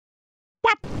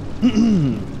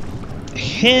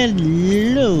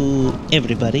Hello,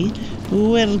 everybody.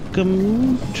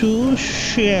 Welcome to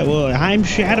I'm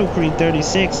Shadow Creed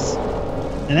 36,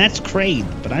 and that's Kraid,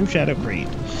 but I'm Shadow Creed.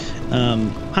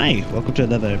 Hi, welcome to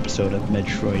another episode of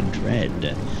Metroid Dread.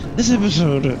 This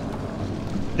episode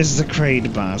is the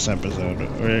Kraid boss episode.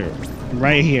 We're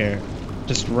right here,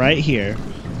 just right here.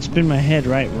 Spin my head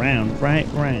right round.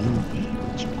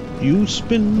 You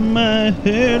spin my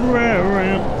head right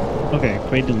round. Okay,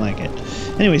 Kraid didn't like it.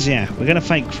 Anyways, yeah, we're gonna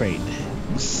fight Kraid.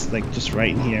 It's like just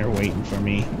right here waiting for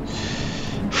me.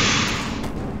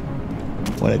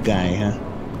 What a guy, huh?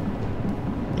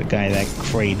 What a guy, that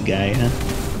Kraid guy, huh?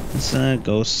 Let's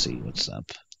go see what's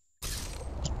up.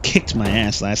 He kicked my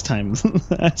ass last time,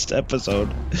 last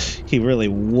episode. He really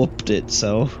whooped it,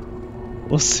 so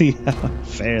we'll see how I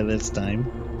fare this time.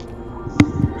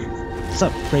 What's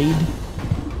up, Kraid?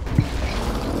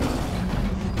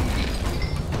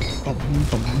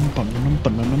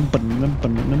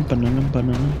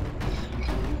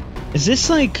 Is this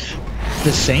like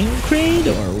the same Kraid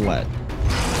or what?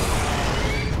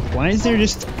 Why is there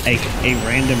just like a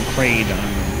random Kraid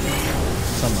on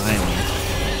some island?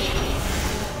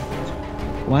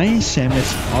 Why is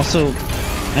Samus also?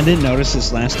 I didn't notice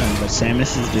this last time, but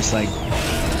Samus is just like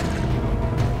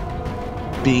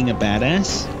being a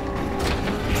badass.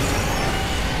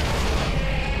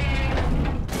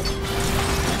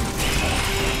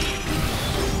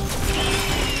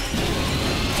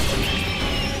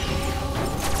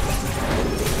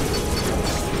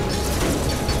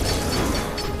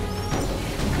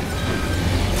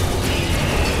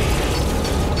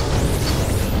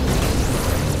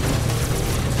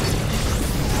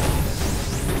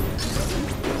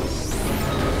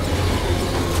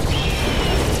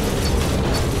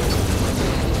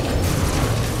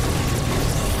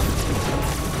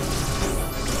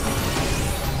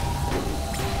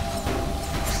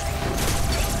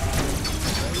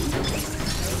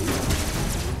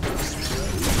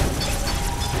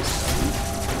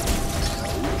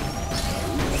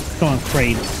 Come on,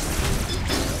 Kraid.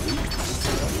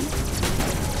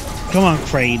 Come on,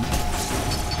 Kraid.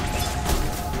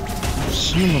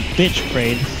 Son of a bitch,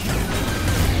 Kraid.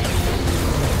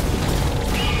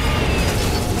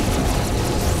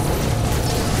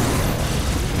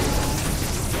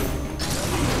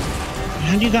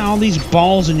 How do you got all these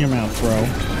balls in your mouth, bro?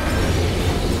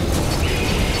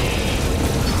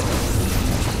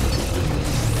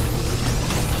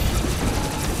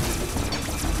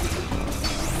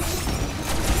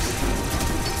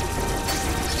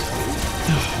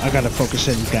 I gotta focus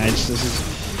in, guys. This is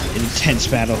an intense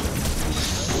battle.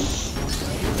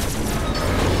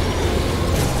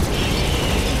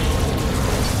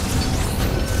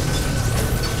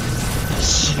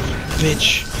 Son of a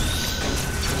bitch.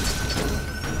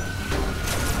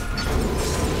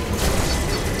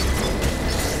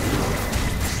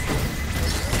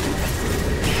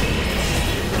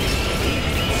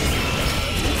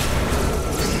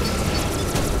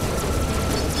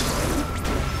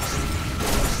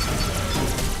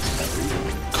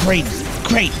 Great,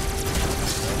 great!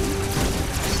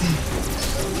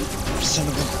 Son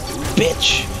of a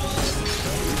bitch!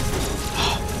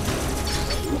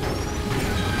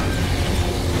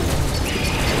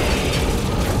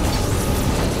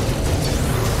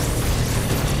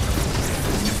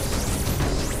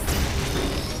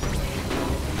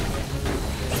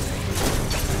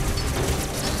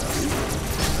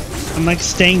 I'm like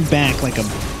staying back like a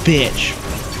bitch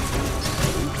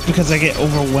because I get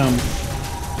overwhelmed.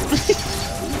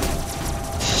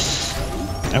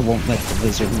 I won't let the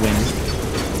lizard win.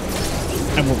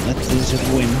 I won't let the lizard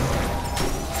win.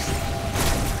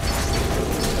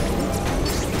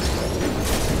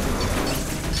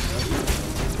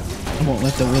 I won't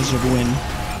let the lizard win.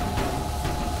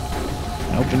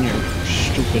 Open your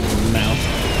stupid mouth.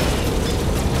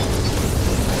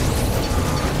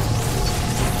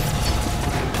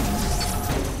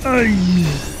 Ay.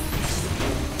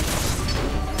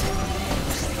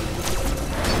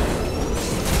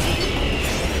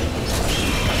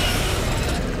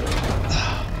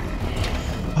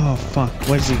 Oh fuck,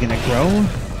 what is he gonna grow?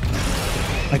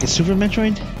 Like a Super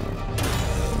Metroid?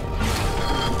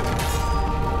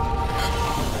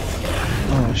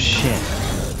 Oh shit.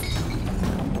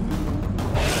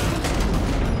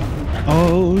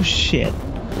 Oh shit.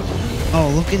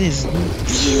 Oh, look at his...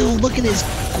 Ew, look at his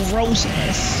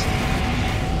grossness.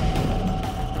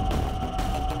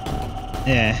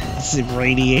 Yeah, it's a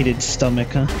radiated stomach,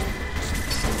 huh?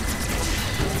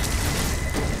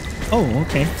 Oh,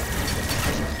 okay.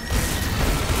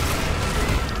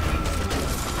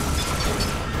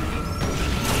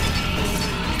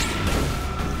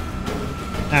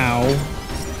 Ow.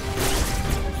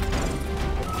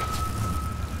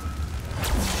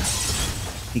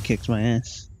 He kicked my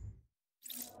ass.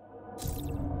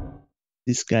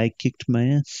 This guy kicked my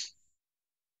ass.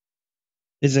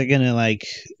 Is it gonna, like,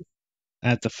 I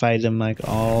have to fight him, like,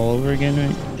 all over again,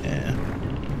 right? Yeah.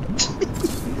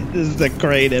 This is the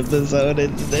great episode,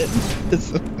 isn't it?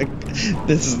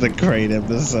 This is the great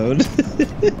episode.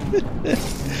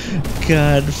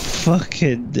 God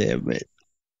fucking damn it.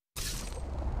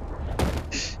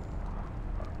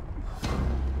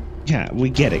 Yeah, we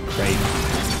get it, Craig.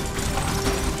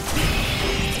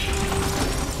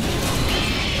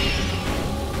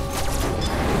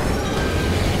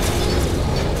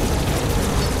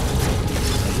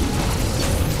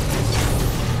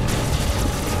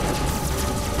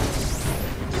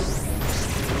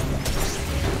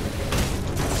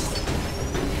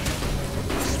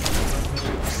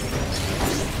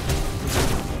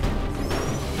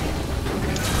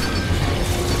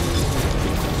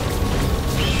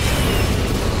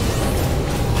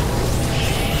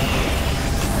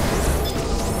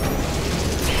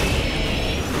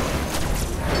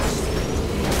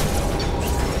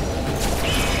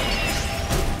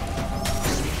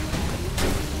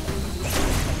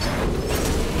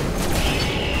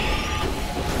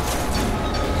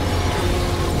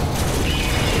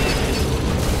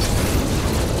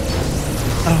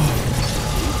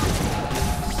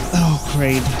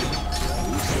 Raid.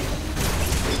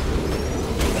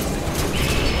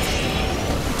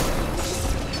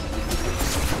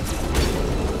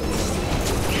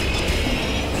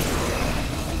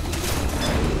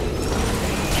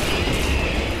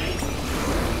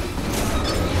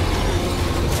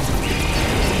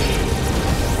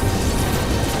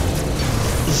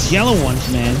 These yellow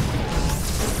ones, man.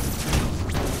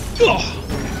 Ugh.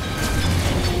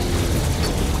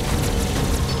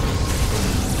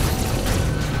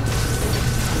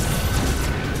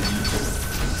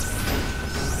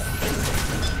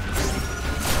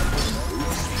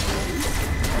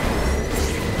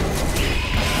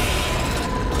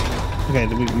 Okay,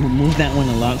 we move that one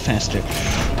a lot faster.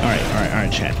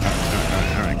 Alright, chat.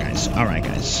 Alright,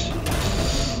 guys.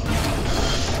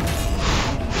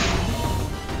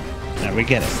 Now we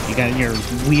get it. You got your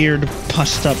weird,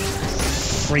 pussed up,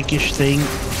 freakish thing.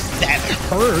 That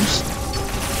hurts.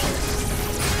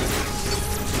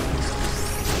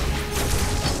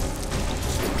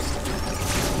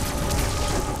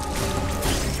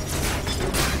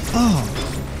 Oh,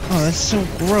 that's so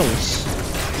gross.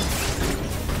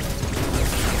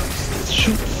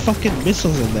 Shoot fucking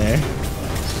missiles in there.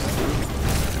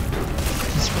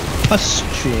 It's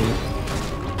pustule.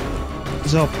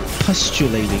 It's all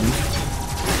pustulating.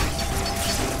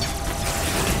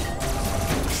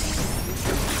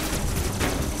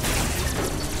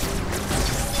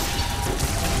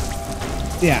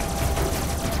 Yeah.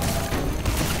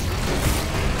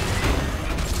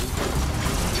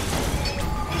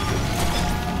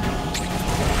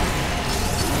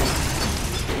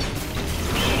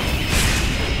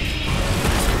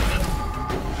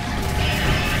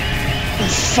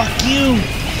 Fuck you!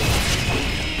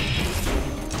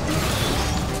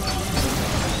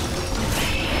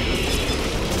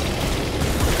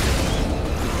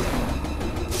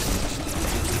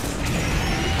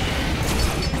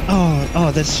 Oh,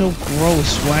 that's so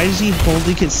gross. Why is he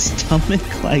holding his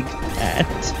stomach like that?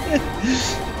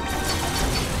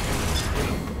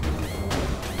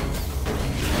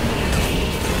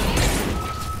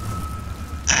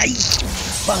 I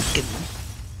fucking...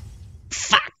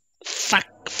 Fuck.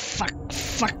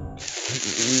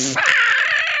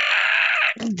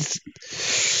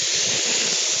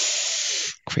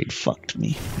 Kraid fucked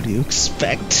me. What do you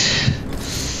expect?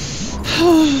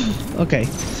 Okay.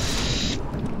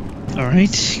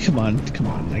 Alright, come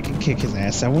on. I can kick his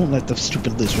ass. I won't let the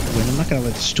stupid lizard win. I'm not gonna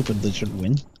let the stupid lizard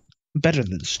win. I'm better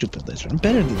than the stupid lizard. I'm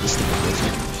better than the stupid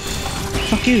lizard.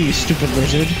 Fuck you, you stupid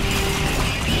lizard.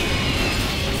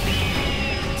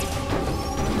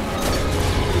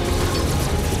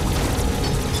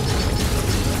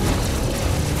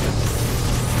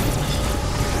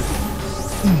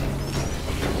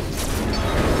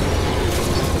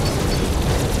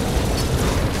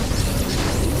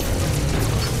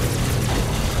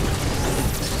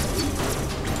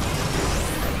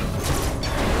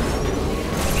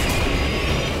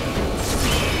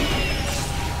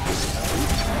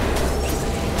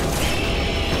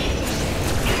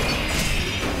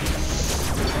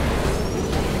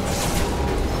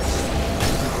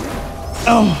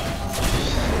 Oh!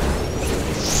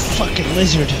 Fucking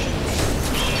lizard.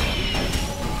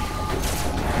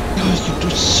 Oh, you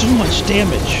do so much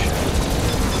damage.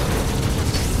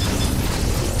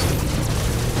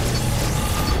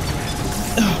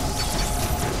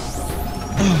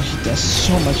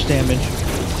 so much damage.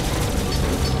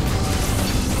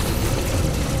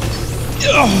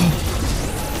 Oh.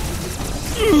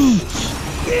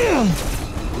 Yeah.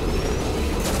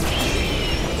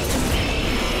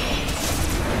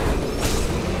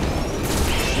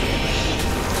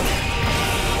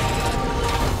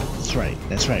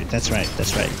 That's right.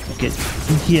 We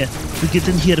get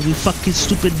in here. We fuck his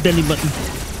stupid belly button.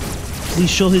 We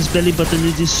show his belly button.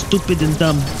 It is stupid and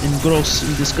dumb and gross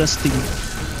and disgusting.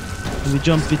 And we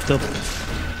jump it up.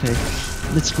 Okay.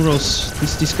 That's gross.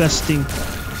 It's disgusting.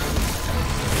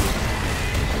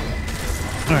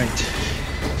 Alright.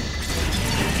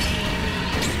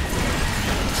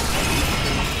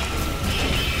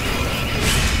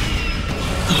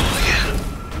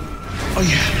 Oh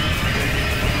yeah.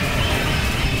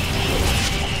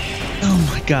 Oh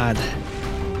my god.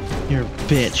 You're a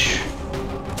bitch.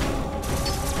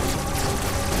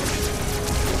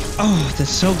 Oh, that's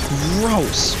so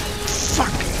gross. Fuck.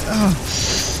 Oh.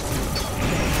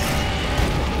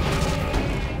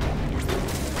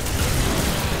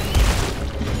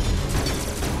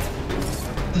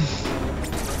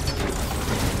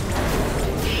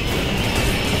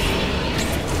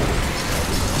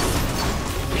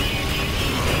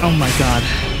 Oh my god.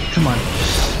 Come on.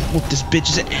 Whoop this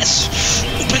bitch's ass.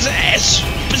 Whoop his ass.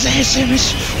 Whoop his ass,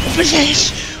 Samus. Whoop his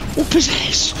ass. Whoop his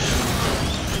ass.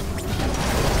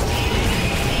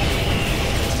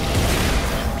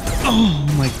 Oh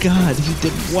my god, he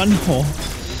did one whole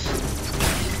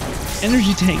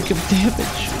energy tank of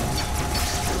damage.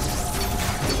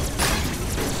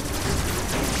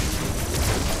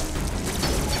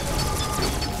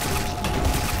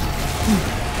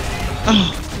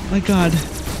 Oh my god.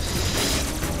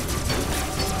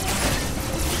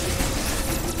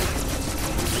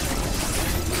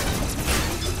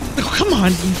 Oh, come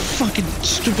on, you fucking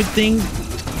stupid thing.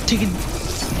 Taking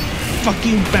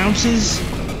fucking bounces.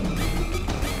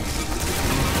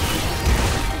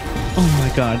 Oh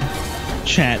my god.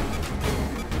 Chat.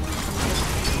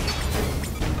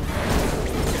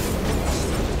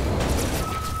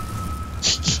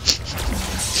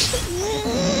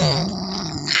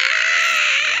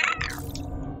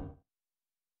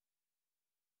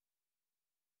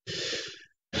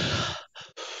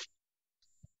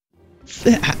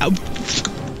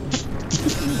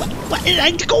 Why did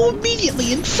I go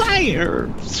immediately in fire?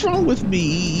 What's wrong with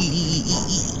me?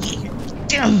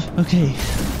 Okay,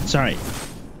 sorry.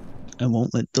 I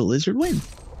won't let the lizard win.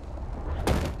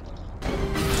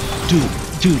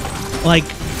 Dude, like,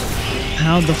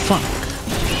 how the fuck?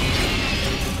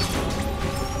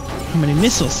 How many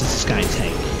missiles does this guy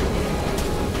take?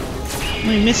 How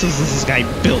many missiles does this guy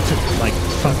build to, like,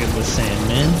 fucking withstand,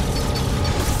 man?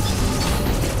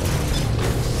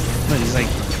 But he's like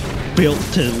built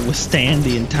to withstand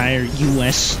the entire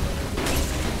US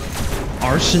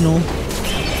arsenal.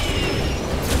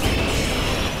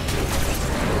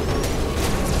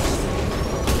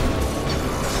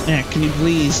 Yeah, can you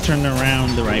please turn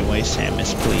around the right way,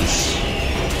 Samus, please?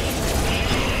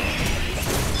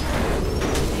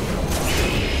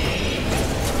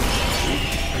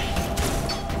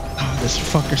 Oh, this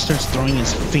fucker starts throwing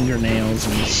his fingernails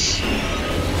and his...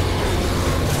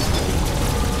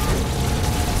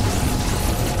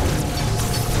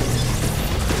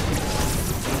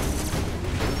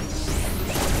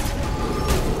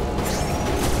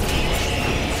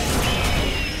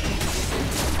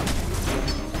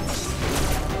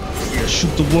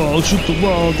 Shoot the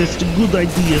wall, that's the good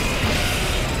idea.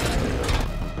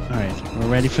 Alright, we're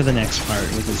ready for the next part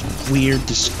with this weird,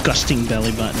 disgusting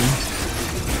belly button.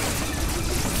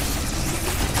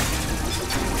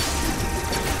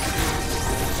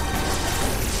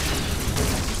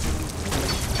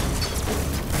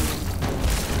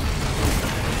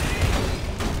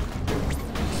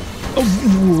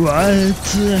 What?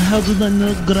 How did I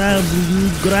not grab? You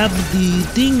grab the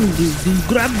thing. You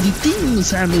grab the thing,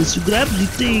 Samus. You grab the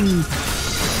thing.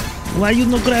 Why you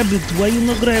not grab it? Why you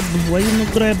not grab? Why you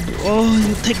not grab? Oh,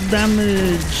 you take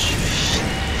damage.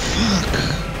 Fuck.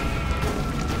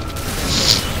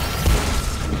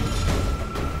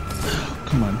 Oh,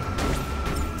 come on.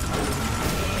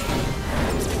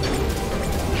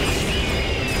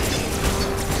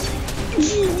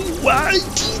 Why?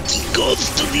 He goes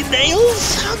to the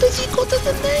nails? How does he go to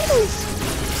the nails?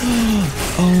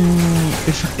 Oh,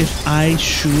 if I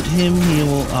shoot him, he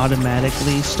will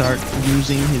automatically start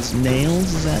using his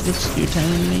nails? Is that what you're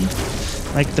telling me?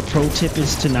 Like, the pro tip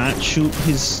is to not shoot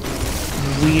his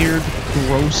weird,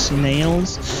 gross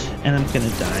nails? And I'm gonna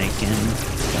die again.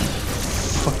 God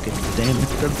fucking damn it.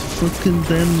 God fucking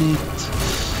damn it.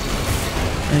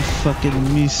 I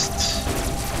fucking missed.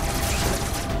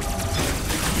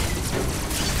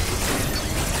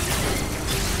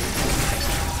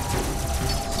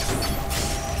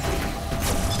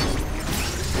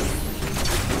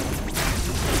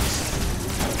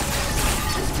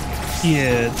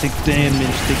 Yeah, take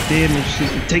damage,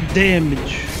 take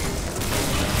damage.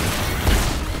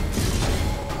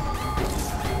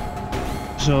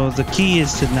 So the key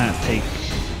is to not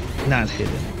hit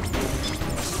it.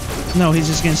 No, he's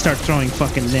just gonna start throwing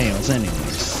fucking nails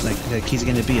anyways. Like he's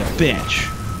gonna be a bitch.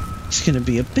 He's gonna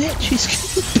be a bitch. He's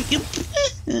gonna be a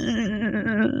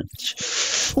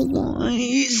bitch. Why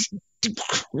is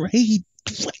great?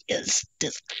 What is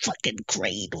this fucking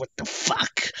grade? What the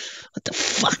fuck? What the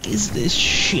fuck is this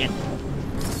shit?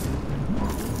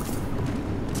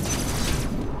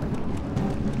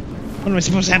 What am I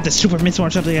supposed to have, the super missile or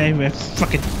something? I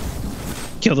fucking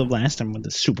killed the last time with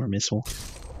the super missile.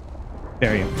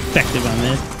 Very effective on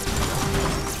that.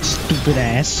 Stupid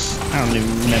ass. I don't even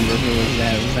remember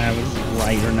if that was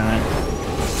right or not.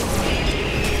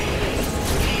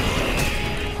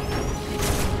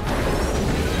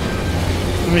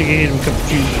 I'm gonna get him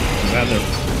confused with other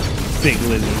big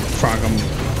lizard,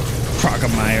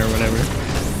 Crocomire or whatever.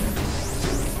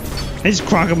 This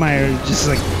Crocomire is just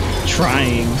like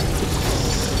trying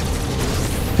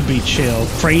to be chill.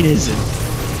 KRAIIIIDDD isn't.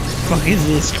 Fuck is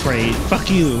this, KRAIIIIDDD? Fuck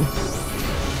you.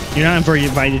 You're not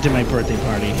invited to my birthday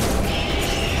party.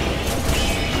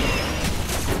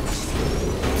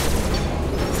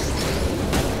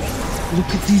 Look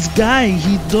at this guy.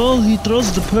 He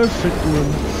throws the perfect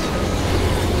one.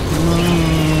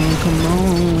 Come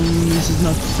on. This is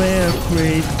not fair,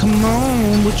 KRAIIIIDDD. Come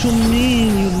on. What you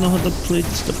mean? You know how to play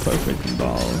this the perfect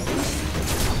ball.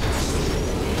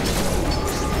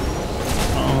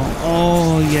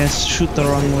 Oh yes, shoot the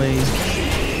wrong way.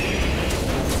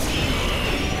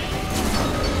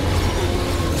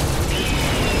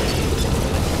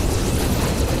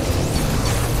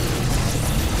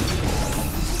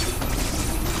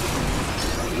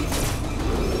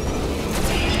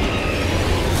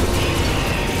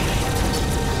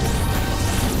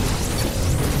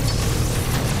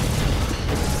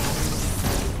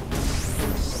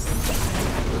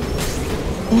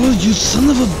 Oh, you son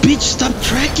of a bitch, stop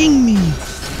tracking me!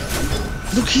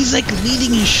 Look, he's like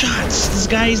leading his shots. This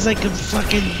guy's like a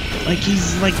fucking... Like,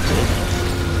 he's like...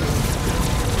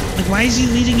 Like, why is he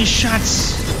leading his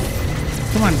shots?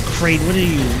 Come on, KRAIIIIDDD, what are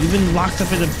you? You've been locked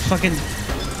up in a fucking...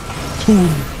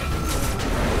 tube.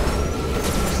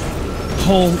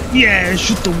 Hole. Yeah,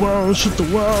 shoot the wall, shoot the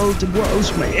wall. The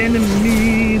wall's my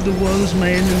enemy. The wall's my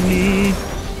enemy.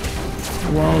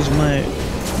 The wall's my...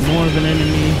 more of an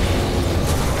enemy.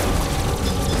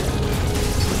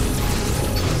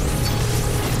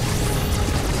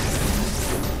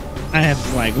 I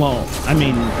have, like, well, I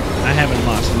mean, I haven't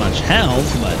lost much health,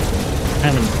 but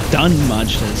I haven't done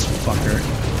much to this fucker.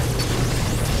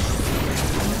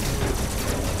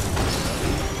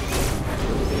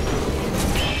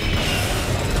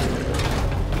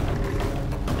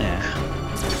 Yeah.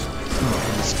 Oh,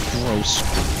 this gross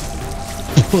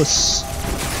puss.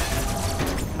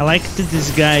 I like that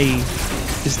this guy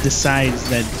just decides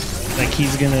that, like,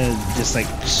 he's gonna just, like,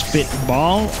 spit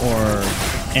ball or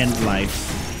end life.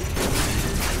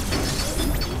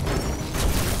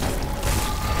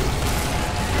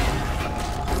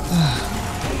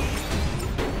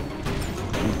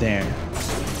 There.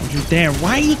 You're there.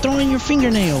 Why are you throwing your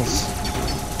fingernails?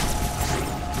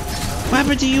 What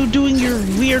happened to you doing your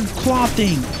weird claw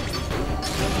thing?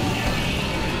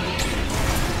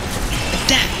 Like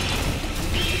that.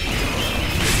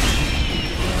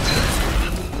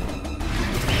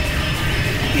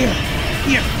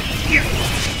 Here.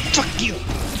 Fuck you.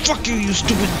 Fuck you, you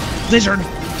stupid lizard.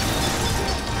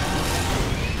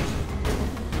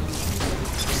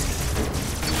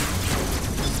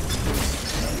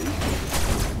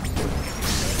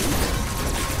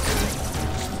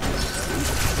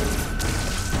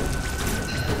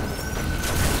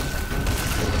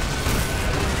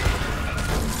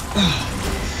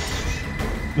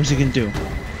 What's he gonna do?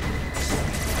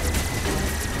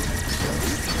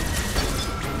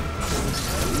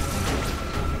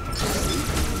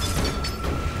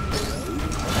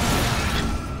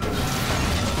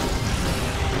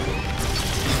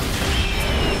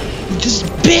 This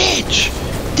bitch!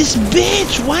 This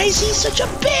bitch! Why is he such a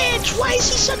bitch? Why is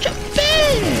he such a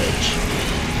bitch?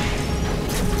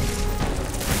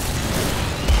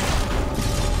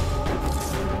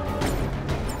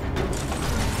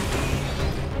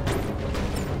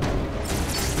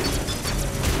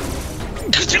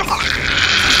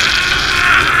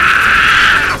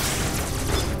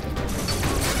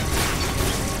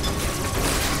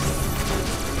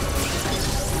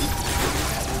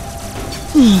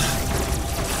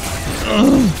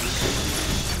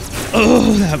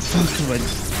 Oh, that fucking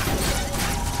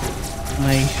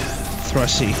my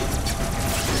thrusty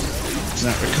He's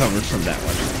not recovered from that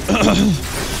one.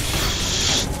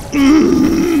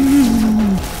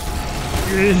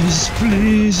 Yes,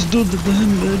 please do the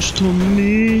damage to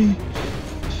me.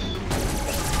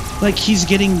 Like, he's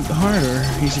getting harder.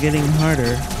 He's getting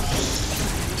harder.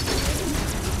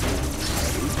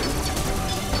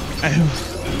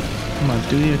 Come on,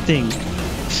 do your thing.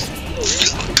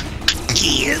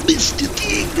 Yeah, Mr.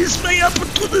 King, this is my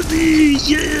opportunity.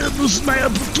 Yeah, this is my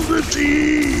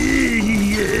opportunity.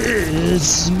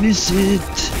 Yes, miss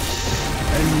it.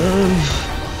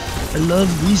 I love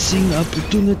missing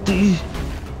opportunity.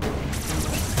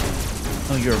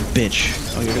 Oh, you're a bitch.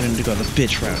 Oh, you're gonna go the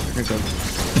bitch route. You're gonna go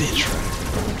bitch route.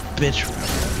 Bitch route.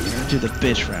 You're gonna do the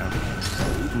bitch route.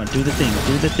 Come on, do the thing.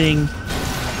 Do the thing.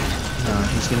 No,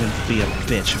 he's gonna be a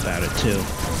bitch about it too.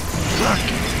 Fuck.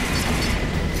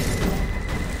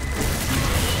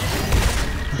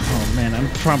 Oh man, I'm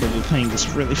probably playing this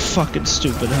really fucking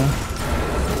stupid, huh?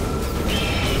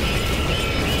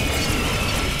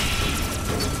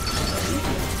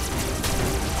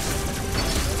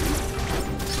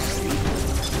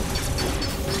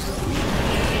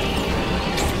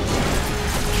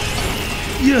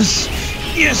 Yes!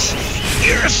 Yes!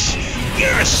 Yes!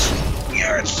 Yes!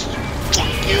 Yes!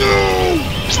 Fuck you!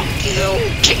 Fuck you!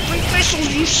 Take my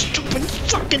missiles, you stupid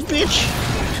fucking bitch!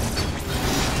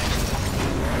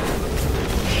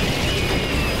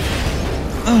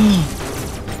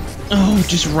 Oh. Oh,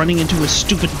 just running into a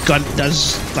stupid gun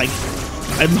does, like,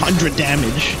 100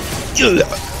 damage. Ugh.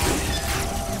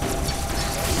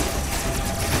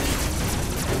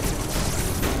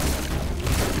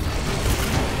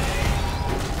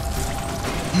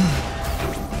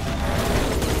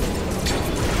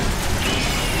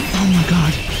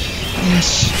 Yes,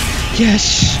 yes,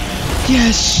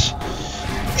 yes,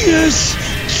 yes!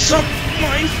 Suck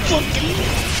my fucking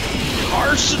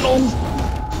arsenal!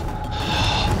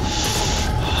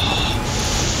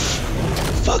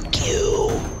 Fuck you!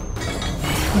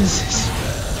 What is this?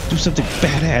 Do something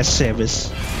badass, Samus.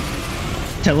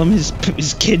 Tell him his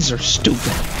kids are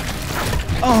stupid.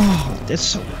 Oh, that's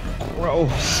so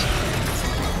gross.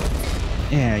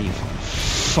 Yeah, you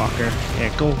fucker.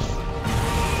 Yeah, go.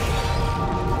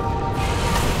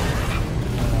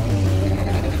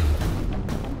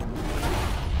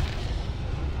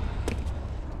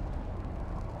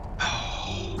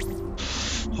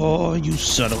 Oh, you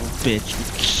son of a bitch. You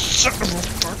son of a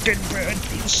fucking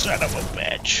bitch. You son of a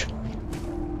bitch.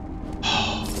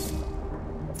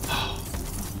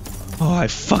 Oh, I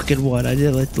fucking won. I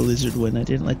didn't let the lizard win. I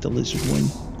didn't let the lizard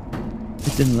win. I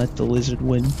didn't let the lizard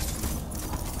win.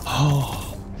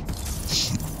 Oh.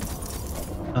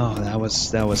 Oh, that was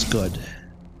good.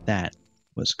 That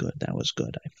was good. That was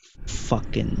good. I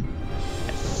fucked him.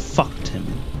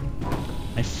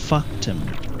 I fucked him.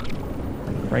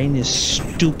 Right in his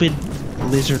stupid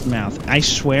lizard mouth. I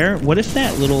swear, what if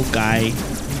that little guy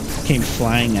came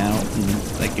flying out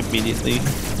and, like, immediately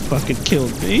fucking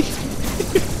killed me?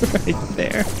 Right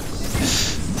there.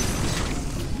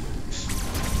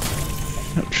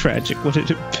 How tragic would it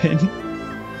have been?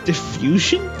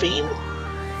 Diffusion beam?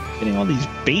 Getting all these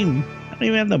beam. I don't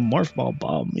even have the morph ball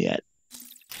bomb yet.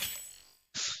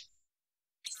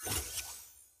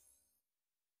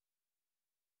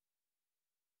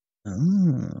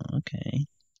 Oh, okay.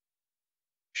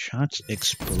 Shots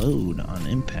explode on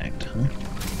impact, huh?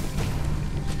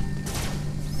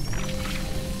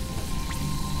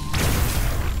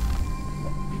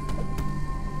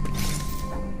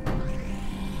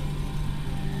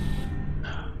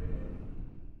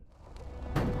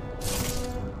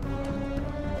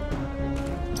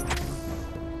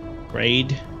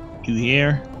 Raid, you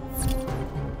here?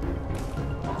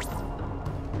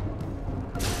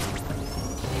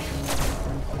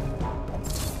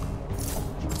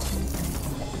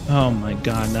 Oh my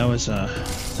god, that was a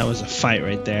fight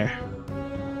right there.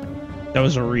 That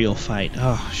was a real fight.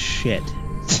 Oh shit.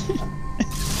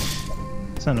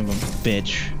 Son of a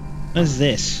bitch. What is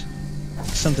this?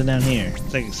 Something down here.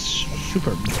 It's like a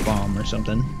super bomb or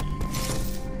something.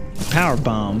 A power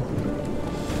bomb.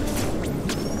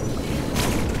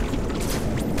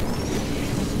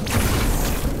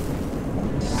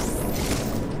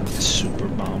 Super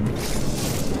bomb.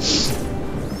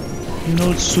 You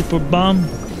know it's super bomb?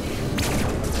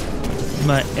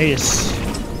 My ace.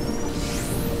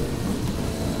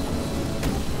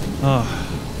 Oh,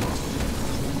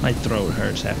 my throat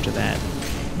hurts after that.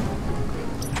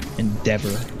 Endeavor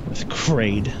with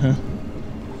KRAIIIIDDD, huh?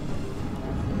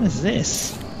 What is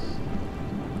this?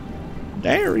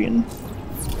 Darian.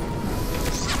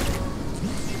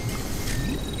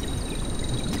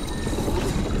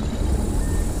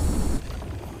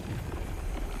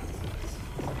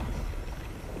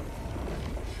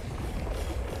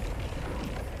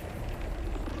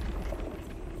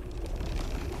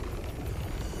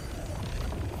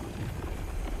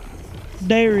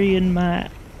 dairy in my...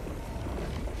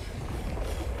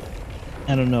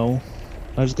 I don't know.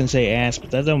 I was gonna say ass,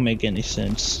 but that don't make any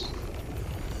sense.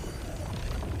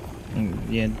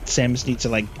 Yeah, Samus needs to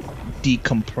like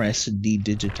decompress and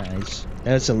de-digitize.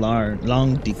 That's a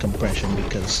long decompression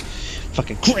because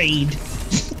fucking Kraid.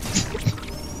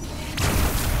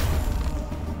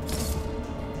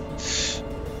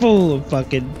 Full of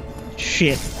fucking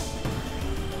shit.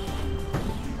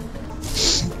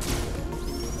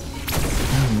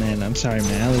 Oh man, I'm sorry, my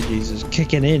allergies is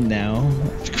kicking in now.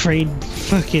 Kraid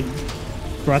fucking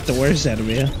brought the worst out of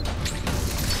me.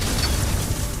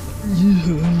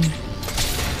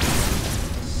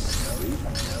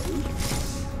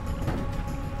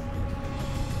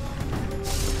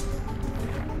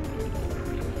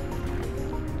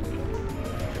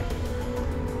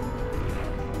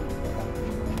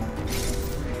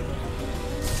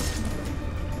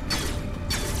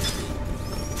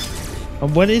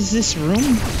 What is this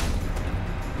room?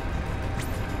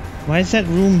 Why is that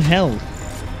room hell?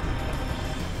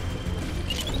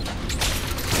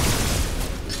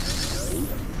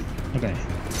 Okay.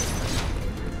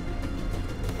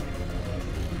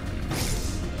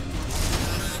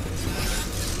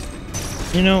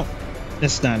 You know,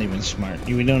 that's not even smart.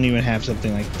 We don't even have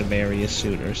something like the various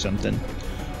suit or something.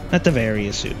 Not the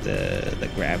various suit, the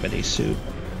gravity suit.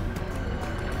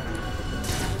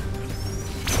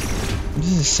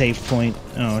 This is a safe point.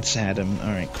 Oh, it's Adam.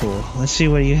 Alright, cool. Let's see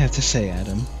what you have to say,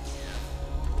 Adam.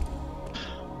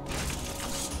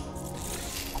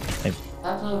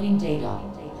 Uploading data.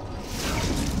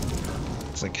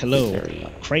 It's like, hello,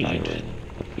 Kraid.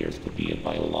 Appears to be a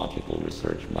biological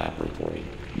research laboratory.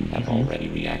 You have already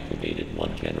reactivated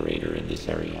one generator in this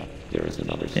area. There is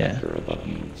another sector above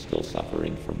you still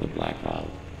suffering from the blackout.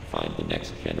 Find the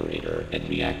next generator and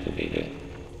reactivate it.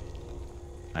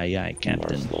 Aye, aye,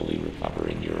 Captain. You are slowly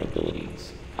recovering your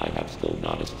abilities. I have still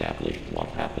not established what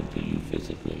happened to you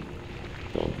physically.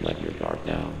 Don't let your guard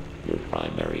down. Your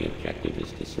primary objective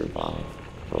is to survive.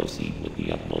 Proceed with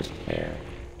the utmost care.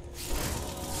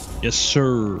 Yes,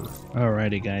 sir.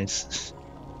 Alrighty, guys.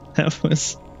 That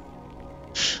was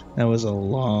a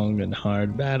long and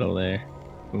hard battle there.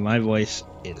 But my voice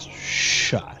is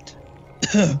shot.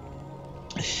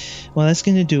 Well, that's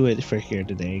gonna do it for here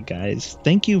today, guys.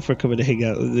 Thank you for coming to hang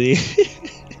out with me.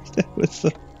 That was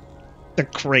the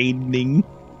Kraid-ning.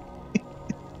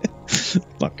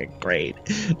 Fucking Kraid.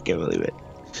 Can't believe it.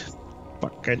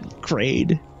 Fucking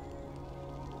Kraid.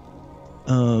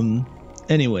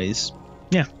 Anyways,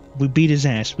 yeah, we beat his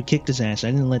ass. We kicked his ass.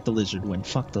 I didn't let the lizard win.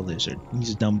 Fuck the lizard.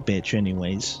 He's a dumb bitch,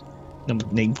 anyways.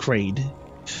 Named Kraid.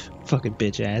 Fucking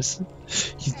bitch ass.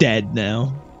 He's dead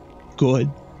now.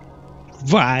 Good.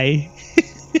 Bye.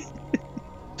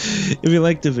 If you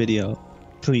liked the video,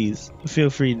 please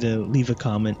feel free to leave a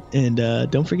comment and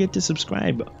don't forget to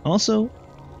subscribe. Also,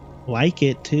 like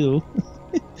it too.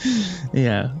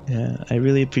 yeah, I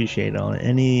really appreciate all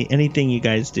anything you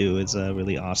guys do is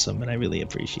really awesome, and I really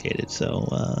appreciate it.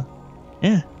 So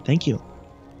yeah, thank you.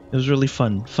 It was really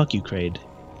fun. Fuck you, Kraid,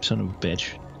 son of a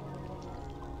bitch.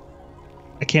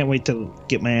 I can't wait to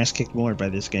get my ass kicked more by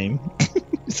this game.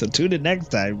 So tune in next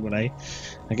time when I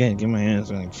again get my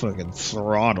ass like fucking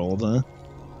throttled. Huh?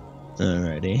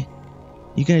 Alrighty,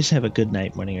 you guys have a good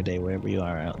night, morning, or day, wherever you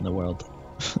are out in the world.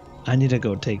 I need to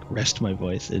go rest my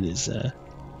voice. It is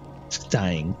it's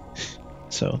dying.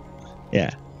 So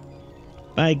yeah,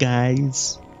 bye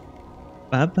guys.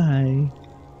 Bye bye.